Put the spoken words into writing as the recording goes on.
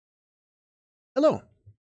Hello.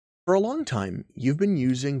 For a long time, you've been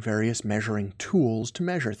using various measuring tools to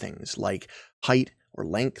measure things like height or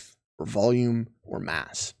length or volume or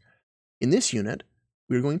mass. In this unit,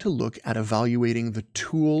 we're going to look at evaluating the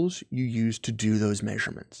tools you use to do those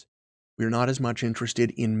measurements. We're not as much interested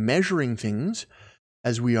in measuring things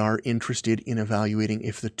as we are interested in evaluating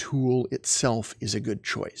if the tool itself is a good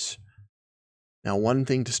choice. Now, one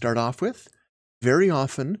thing to start off with, very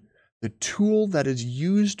often, the tool that is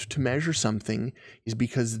used to measure something is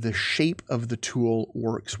because the shape of the tool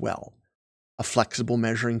works well. A flexible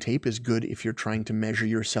measuring tape is good if you're trying to measure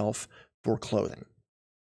yourself for clothing.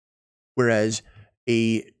 Whereas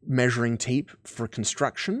a measuring tape for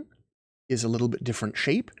construction is a little bit different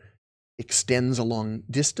shape, extends a long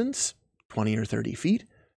distance, 20 or 30 feet,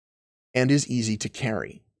 and is easy to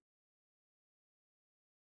carry.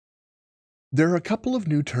 There are a couple of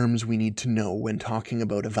new terms we need to know when talking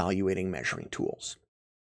about evaluating measuring tools.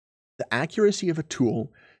 The accuracy of a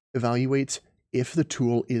tool evaluates if the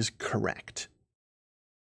tool is correct.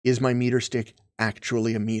 Is my meter stick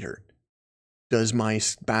actually a meter? Does my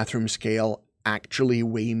bathroom scale actually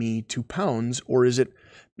weigh me 2 pounds, or is it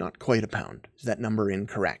not quite a pound? Is that number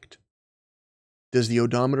incorrect? Does the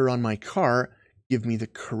odometer on my car give me the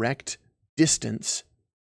correct distance,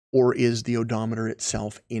 or is the odometer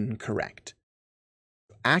itself incorrect?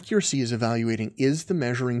 Accuracy is evaluating, is the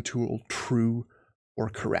measuring tool true or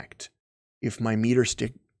correct? If my meter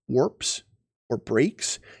stick warps or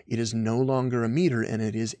breaks, it is no longer a meter and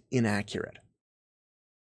it is inaccurate.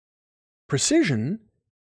 Precision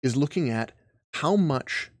is looking at how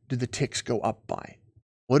much do the ticks go up by?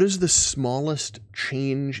 What is the smallest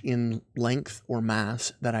change in length or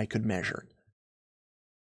mass that I could measure?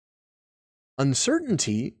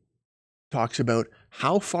 Uncertainty talks about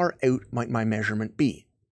how far out might my measurement be.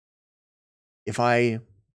 If I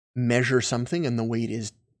measure something and the weight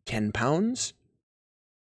is 10 pounds,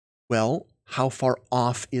 well, how far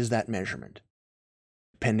off is that measurement?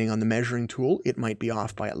 Depending on the measuring tool, it might be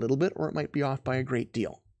off by a little bit or it might be off by a great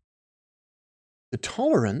deal. The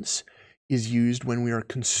tolerance is used when we are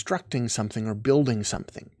constructing something or building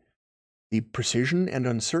something. The precision and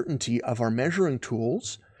uncertainty of our measuring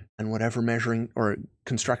tools and whatever measuring or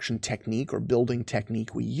construction technique or building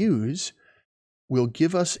technique we use will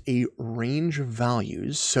give us a range of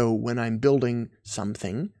values. So when I'm building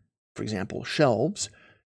something, for example, shelves,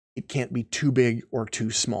 it can't be too big or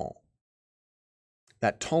too small.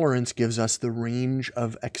 That tolerance gives us the range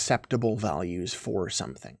of acceptable values for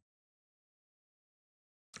something.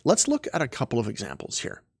 Let's look at a couple of examples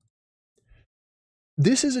here.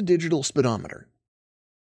 This is a digital speedometer.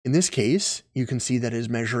 In this case, you can see that it is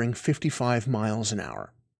measuring 55 miles an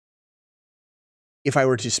hour. If I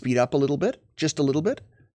were to speed up a little bit, just a little bit,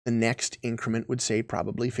 the next increment would say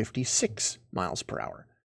probably 56 miles per hour.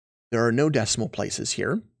 There are no decimal places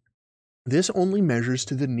here. This only measures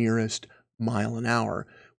to the nearest mile an hour,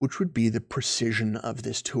 which would be the precision of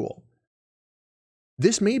this tool.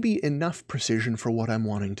 This may be enough precision for what I'm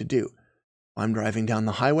wanting to do. If I'm driving down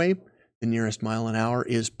the highway, the nearest mile an hour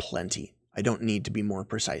is plenty. I don't need to be more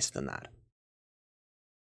precise than that.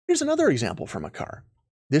 Here's another example from a car.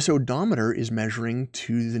 This odometer is measuring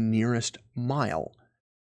to the nearest mile.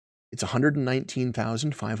 It's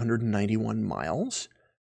 119,591 miles.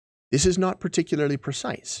 This is not particularly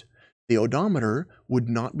precise. The odometer would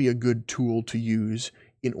not be a good tool to use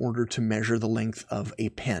in order to measure the length of a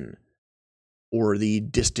pen or the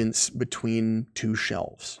distance between two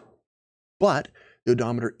shelves. But the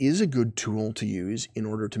odometer is a good tool to use in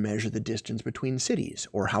order to measure the distance between cities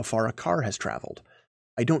or how far a car has traveled.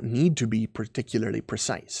 I don't need to be particularly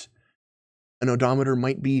precise. An odometer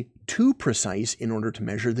might be too precise in order to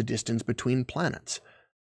measure the distance between planets.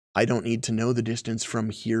 I don't need to know the distance from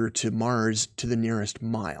here to Mars to the nearest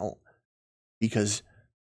mile, because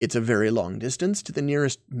it's a very long distance. To the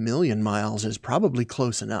nearest million miles is probably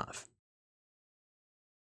close enough.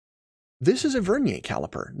 This is a vernier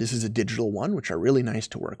caliper. This is a digital one, which are really nice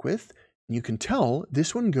to work with. And you can tell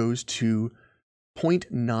this one goes to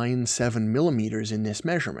 0.97 millimeters in this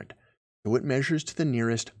measurement. So it measures to the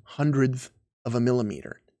nearest hundredth of a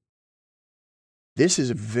millimeter. This is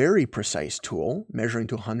a very precise tool. Measuring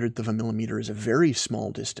to a hundredth of a millimeter is a very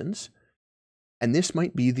small distance. And this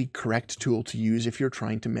might be the correct tool to use if you're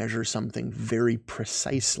trying to measure something very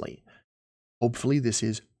precisely. Hopefully this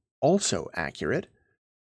is also accurate,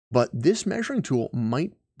 but this measuring tool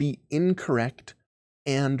might be incorrect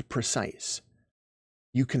and precise.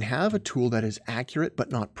 You can have a tool that is accurate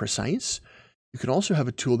but not precise. You can also have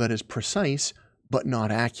a tool that is precise but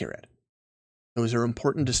not accurate. Those are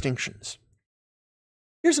important distinctions.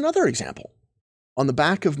 Here's another example. On the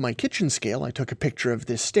back of my kitchen scale, I took a picture of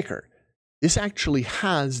this sticker. This actually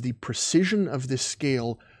has the precision of this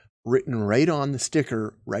scale written right on the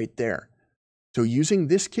sticker right there. So using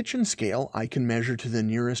this kitchen scale, I can measure to the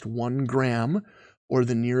nearest 1 gram or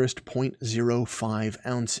the nearest 0.05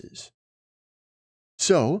 ounces.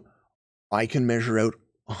 So I can measure out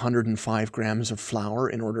 105 grams of flour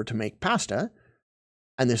in order to make pasta,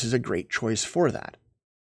 and this is a great choice for that.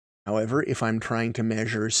 However, if I'm trying to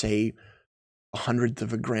measure, say, 1/100th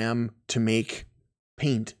of a gram to make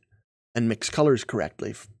paint and mix colors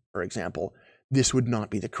correctly, for example, this would not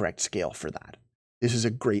be the correct scale for that. This is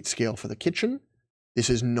a great scale for the kitchen. This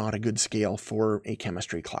is not a good scale for a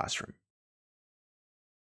chemistry classroom.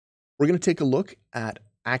 We're going to take a look at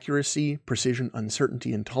accuracy, precision,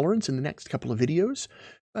 uncertainty, and tolerance in the next couple of videos.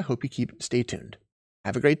 I hope you stay tuned.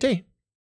 Have a great day.